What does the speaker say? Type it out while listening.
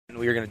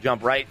We are going to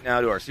jump right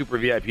now to our super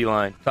VIP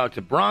line. Talk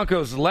to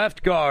Broncos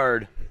left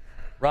guard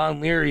Ron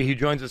Leary, who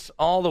joins us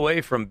all the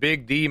way from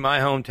Big D, my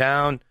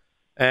hometown.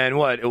 And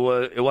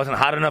it wasn't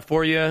hot enough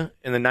for you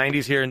in the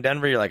 90s here in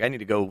Denver? You're like, I need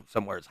to go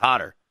somewhere it's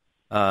hotter.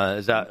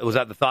 Was that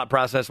the thought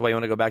process why you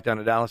want to go back down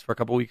to Dallas for a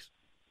couple weeks?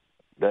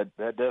 That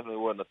definitely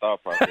wasn't the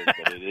thought process,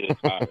 but it is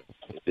hotter.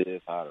 It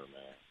is hotter,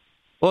 man.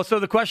 Well, so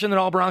the question that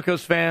all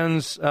Broncos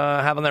fans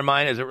have on their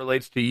mind as it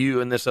relates to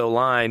you and this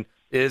O-line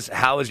is,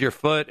 how is your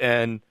foot?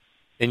 And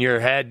in your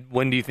head,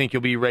 when do you think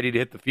you'll be ready to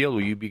hit the field?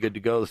 Will you be good to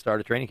go to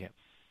start a training camp?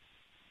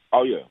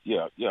 Oh,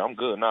 yeah, I'm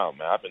good now,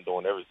 man. I've been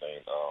doing everything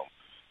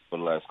for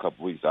the last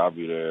couple weeks. I'll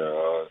be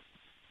there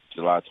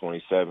July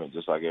 27th,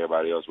 just like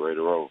everybody else, ready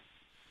to roll.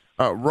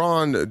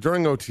 Ron,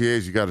 during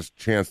OTAs, you got a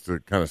chance to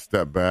kind of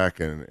step back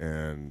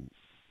and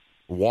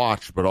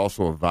watch, but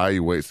also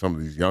evaluate some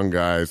of these young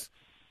guys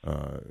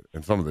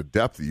and some of the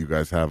depth that you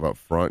guys have up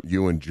front.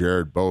 You and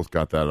Jared both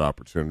got that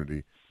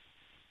opportunity.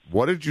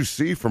 What did you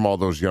see from all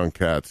those young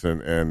cats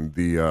and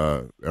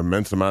the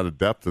immense amount of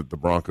depth that the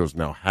Broncos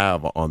now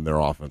have on their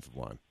offensive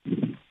line?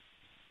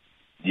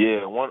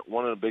 Yeah,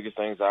 one of the biggest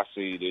things I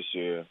see this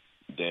year,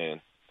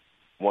 Dan,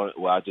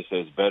 I just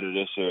say is better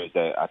this year, is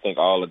that I think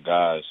all the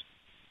guys,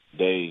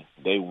 they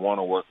want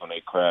to work on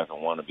their craft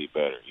and want to be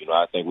better. You know,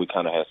 I think we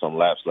kind of had some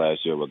laps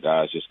last year where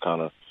guys just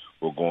kind of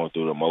were going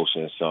through the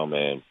motions some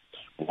and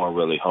weren't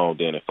really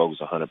honed in and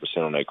focused 100%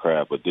 on their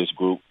craft. But this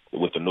group,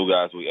 with the new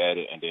guys we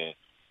added and then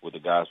with the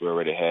guys we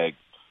already had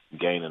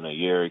gaining a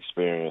year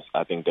experience,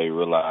 I think they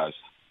realize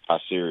how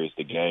serious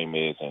the game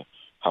is and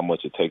how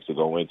much it takes to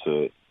go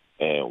into it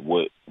and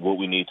what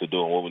we need to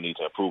do and what we need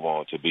to improve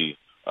on to be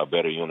a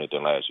better unit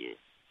than last year.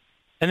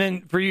 And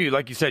then for you,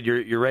 like you said,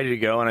 you're ready to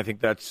go, and I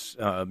think that's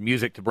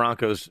music to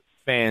Broncos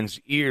fans'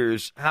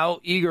 ears.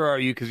 How eager are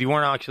you, because you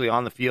weren't actually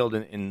on the field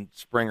in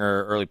spring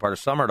or early part of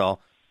summer at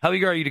all, how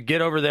eager are you to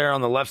get over there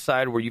on the left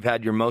side where you've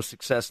had your most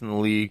success in the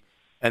league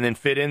and then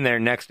fit in there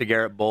next to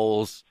Garrett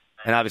Bowles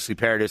and obviously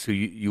Paradis, who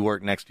you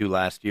worked next to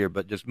last year,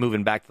 but just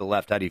moving back to the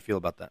left, how do you feel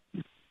about that?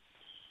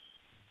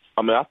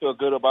 I mean, I feel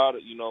good about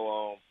it. You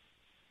know,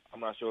 I'm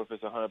not sure if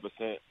it's 100%.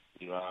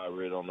 You know, I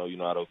really don't know. You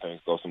know how those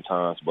things go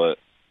sometimes. But,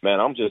 man,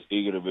 I'm just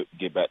eager to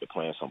get back to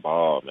playing some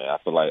ball, man. I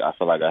feel like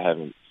I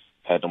haven't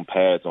had them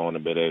pads on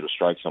and been able to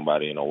strike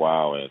somebody in a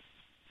while, and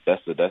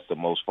that's the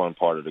most fun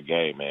part of the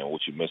game, man,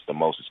 what you miss the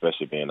most,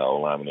 especially being the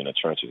O-lineman in the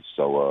trenches.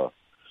 So,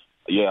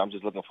 yeah, I'm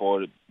just looking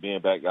forward to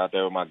being back out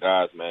there with my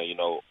guys, man. You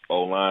know,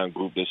 O-line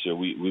group this year,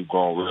 we've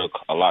grown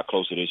a lot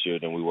closer this year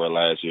than we were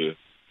last year.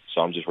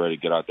 So I'm just ready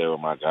to get out there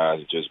with my guys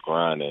and just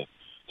grind and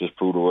just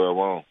prove the world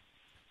wrong.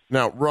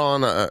 Now,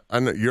 Ron, I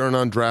know you're an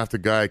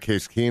undrafted guy.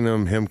 Case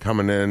Keenum, him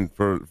coming in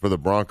for the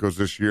Broncos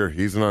this year,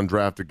 he's an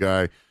undrafted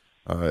guy.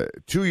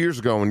 2 years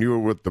ago when you were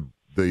with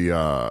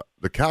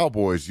the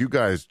Cowboys, you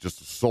guys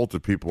just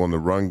assaulted people in the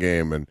run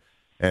game,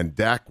 and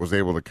Dak was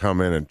able to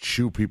come in and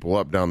chew people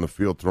up down the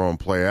field throwing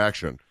play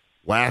action.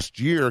 Last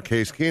year,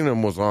 Case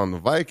Keenum was on the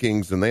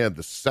Vikings, and they had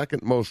the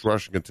second most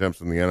rushing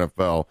attempts in the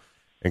NFL,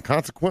 and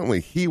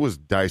consequently, he was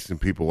dicing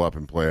people up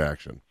in play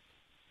action.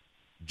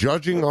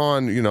 Judging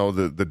on, you know,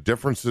 the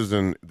differences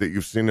that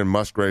you've seen in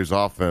Musgrave's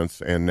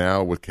offense, and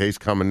now with Case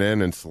coming in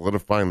and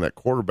solidifying that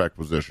quarterback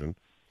position,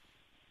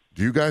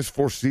 do you guys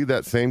foresee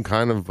that same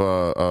kind of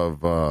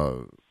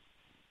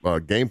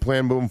game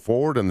plan moving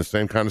forward and the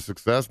same kind of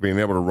success, being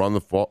able to run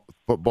the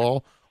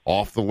football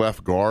off the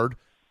left guard,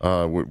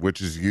 which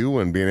is you,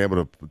 and being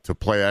able to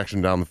play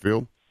action down the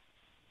field?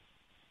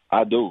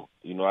 I do.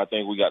 You know, I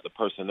think we got the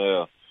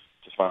personnel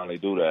to finally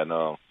do that. And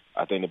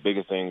I think the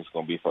biggest thing is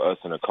going to be for us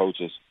and the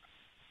coaches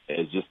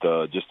is just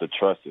to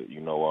trust it.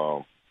 You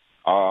know,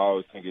 I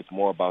always think it's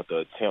more about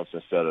the attempts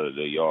instead of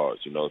the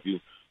yards. You know, if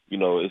you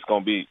know, it's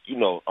going to be, you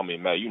know, I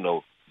mean, Matt, you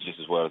know just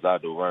as well as I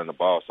do, running the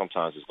ball,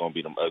 sometimes it's going to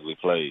be them ugly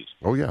plays.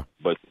 Oh, yeah.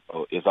 But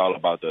it's all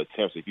about the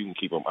attempts. If you can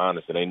keep them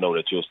honest and they know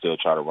that you'll still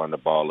try to run the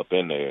ball up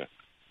in there,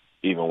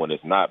 even when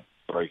it's not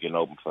breaking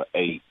open for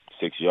 8-6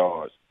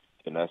 yards,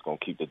 then that's going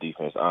to keep the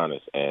defense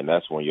honest. And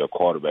that's when your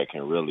quarterback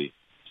can really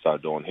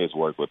start doing his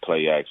work with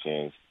play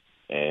actions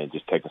and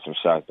just taking some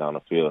shots down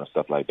the field and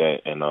stuff like that.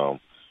 And,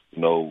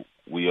 you know,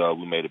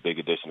 we made a big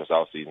addition this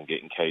offseason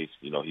getting Case.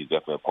 You know, he's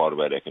definitely a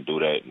quarterback that can do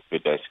that and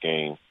fit that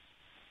scheme.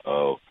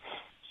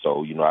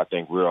 So, you know, I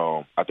think we're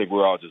all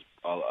just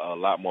a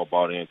lot more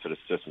bought into the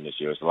system this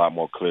year. It's a lot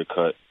more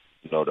clear-cut.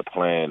 You know, the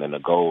plan and the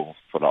goal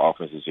for the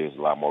offense this year is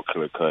a lot more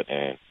clear-cut,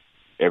 and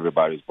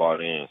everybody's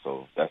bought in.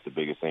 So that's the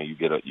biggest thing. You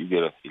get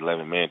a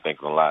 11 men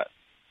thinking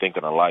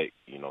alike.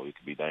 You know, it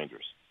could be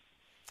dangerous.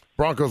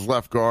 Broncos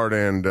left guard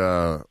and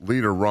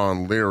leader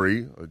Ron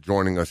Leary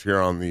joining us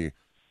here on the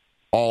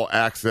All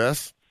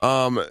Access.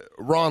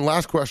 Ron,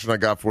 last question I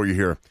got for you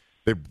here.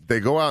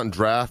 They go out and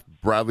draft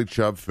Bradley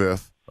Chubb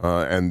 5th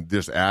and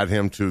just add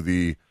him to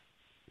the,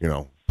 you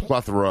know,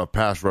 plethora of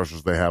pass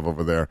rushers they have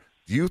over there.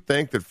 Do you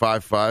think that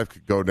 5-5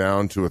 could go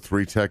down to a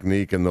 3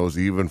 technique in those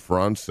even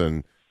fronts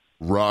and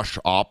rush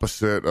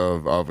opposite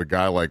of a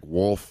guy like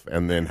Wolf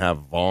and then have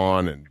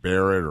Vaughn and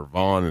Barrett or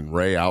Vaughn and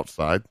Ray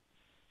outside?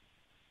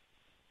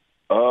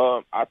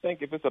 I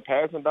think if it's a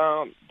passing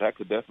down, that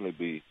could definitely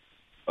be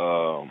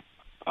a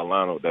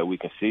lineup that we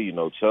can see. You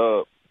know,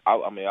 Chubb. I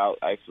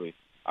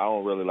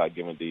don't really like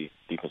giving the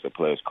defensive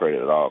players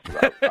credit at all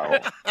because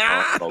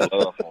I don't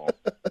love for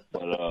them.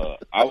 But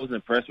I was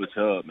impressed with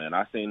Chubb, man.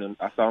 I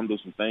saw him do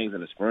some things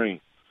in the spring,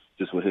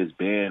 just with his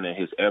bend and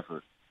his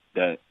effort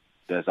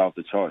that's off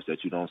the charts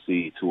that you don't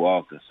see too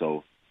often.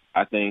 So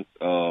I think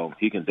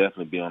he can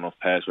definitely be on those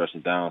pass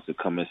rushing downs to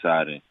come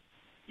inside and,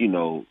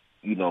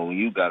 when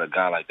you got a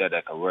guy like that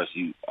can rush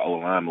you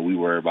O-lineman, we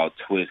worry about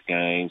twist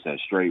games and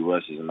straight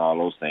rushes and all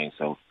those things.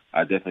 So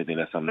I definitely think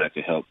that's something that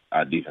could help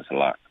our defense a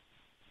lot.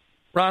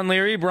 Ron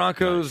Leary,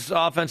 Broncos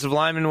offensive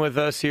lineman, with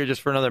us here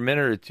just for another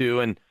minute or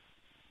two. And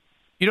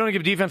you don't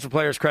give defensive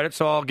players credit,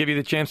 so I'll give you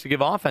the chance to give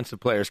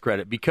offensive players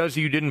credit. Because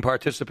you didn't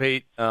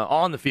participate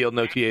on the field in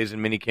OTAs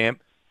and minicamp,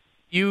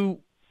 you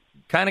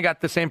kind of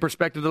got the same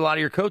perspective that a lot of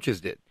your coaches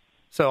did.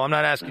 So I'm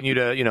not asking you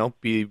to,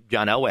 be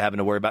John Elway having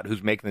to worry about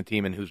who's making the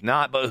team and who's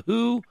not, but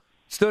who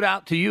stood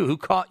out to you? Who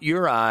caught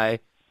your eye,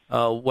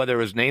 whether it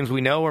was names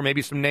we know or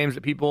maybe some names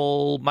that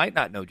people might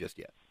not know just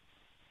yet?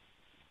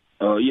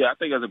 I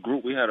think as a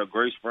group we had a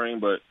great spring,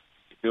 but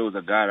if it was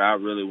a guy that I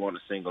really want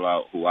to single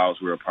out, who I was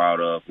real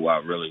proud of, who I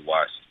really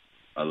watched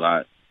a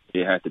lot,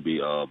 it had to be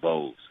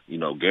Bowles.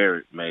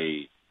 Garrett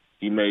made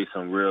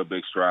some real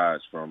big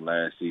strides from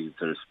last season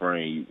to the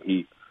spring.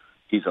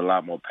 He's a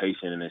lot more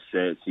patient in his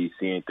sets. He's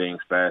seeing things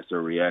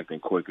faster, reacting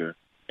quicker,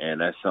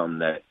 and that's something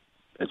that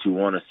you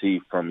want to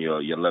see from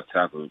your left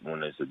tackle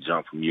when it's a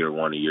jump from year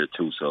one to year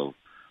two. So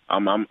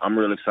I'm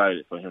real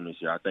excited for him this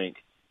year. I think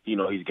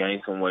he's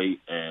gained some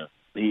weight, and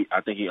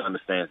I think he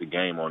understands the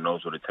game or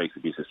knows what it takes to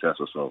be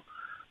successful. So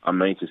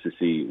I'm anxious to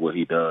see what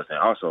he does. And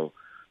also,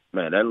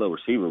 man, that little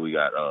receiver we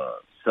got,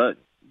 Sutton,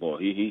 boy,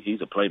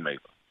 he's a playmaker.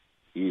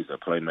 He's a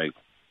playmaker.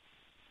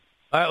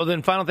 All right, well,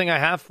 then final thing I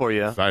have for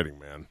you. Exciting,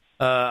 man.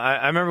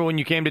 I remember when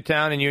you came to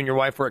town and you and your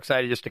wife were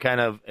excited just to kind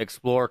of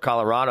explore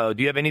Colorado.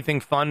 Do you have anything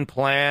fun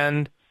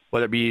planned,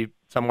 whether it be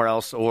somewhere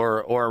else or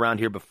around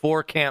here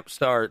before camp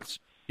starts?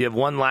 Do you have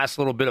one last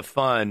little bit of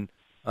fun,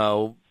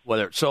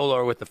 whether it's solo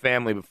or with the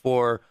family,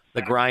 before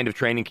the grind of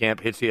training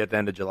camp hits you at the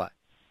end of July?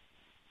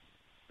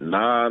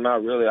 Nah,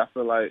 not really. I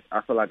feel like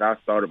I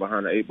started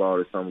behind the 8 ball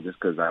or something just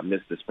because I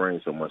missed the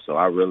spring so much. So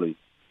I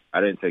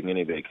didn't take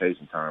any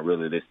vacation time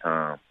really this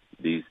time.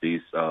 These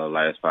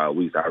last 5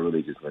 weeks, I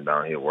really just been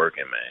down here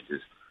working, man,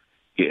 just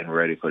getting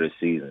ready for this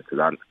season.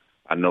 Because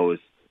I know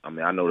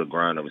I know the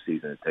grind of a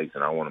season it takes,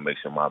 and I want to make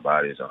sure my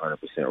body is 100%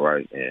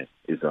 right, and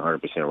it's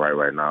 100%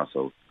 right now.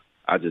 So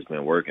I just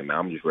been working, man.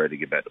 I'm just ready to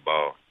get back to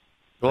ball.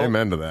 Well,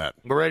 amen to that.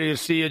 We're ready to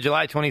see you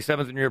July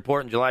 27th in your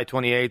report and July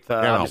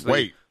 28th.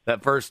 Wait.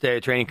 That first day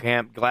of training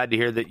camp. Glad to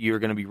hear that you're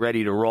going to be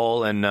ready to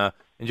roll, and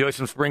enjoy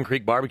some Spring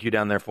Creek barbecue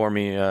down there for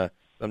me.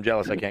 I'm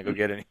jealous I can't go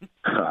get any.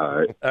 All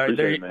right.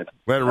 There you,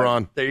 Later,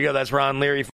 Ron. There you go. That's Ron Leary.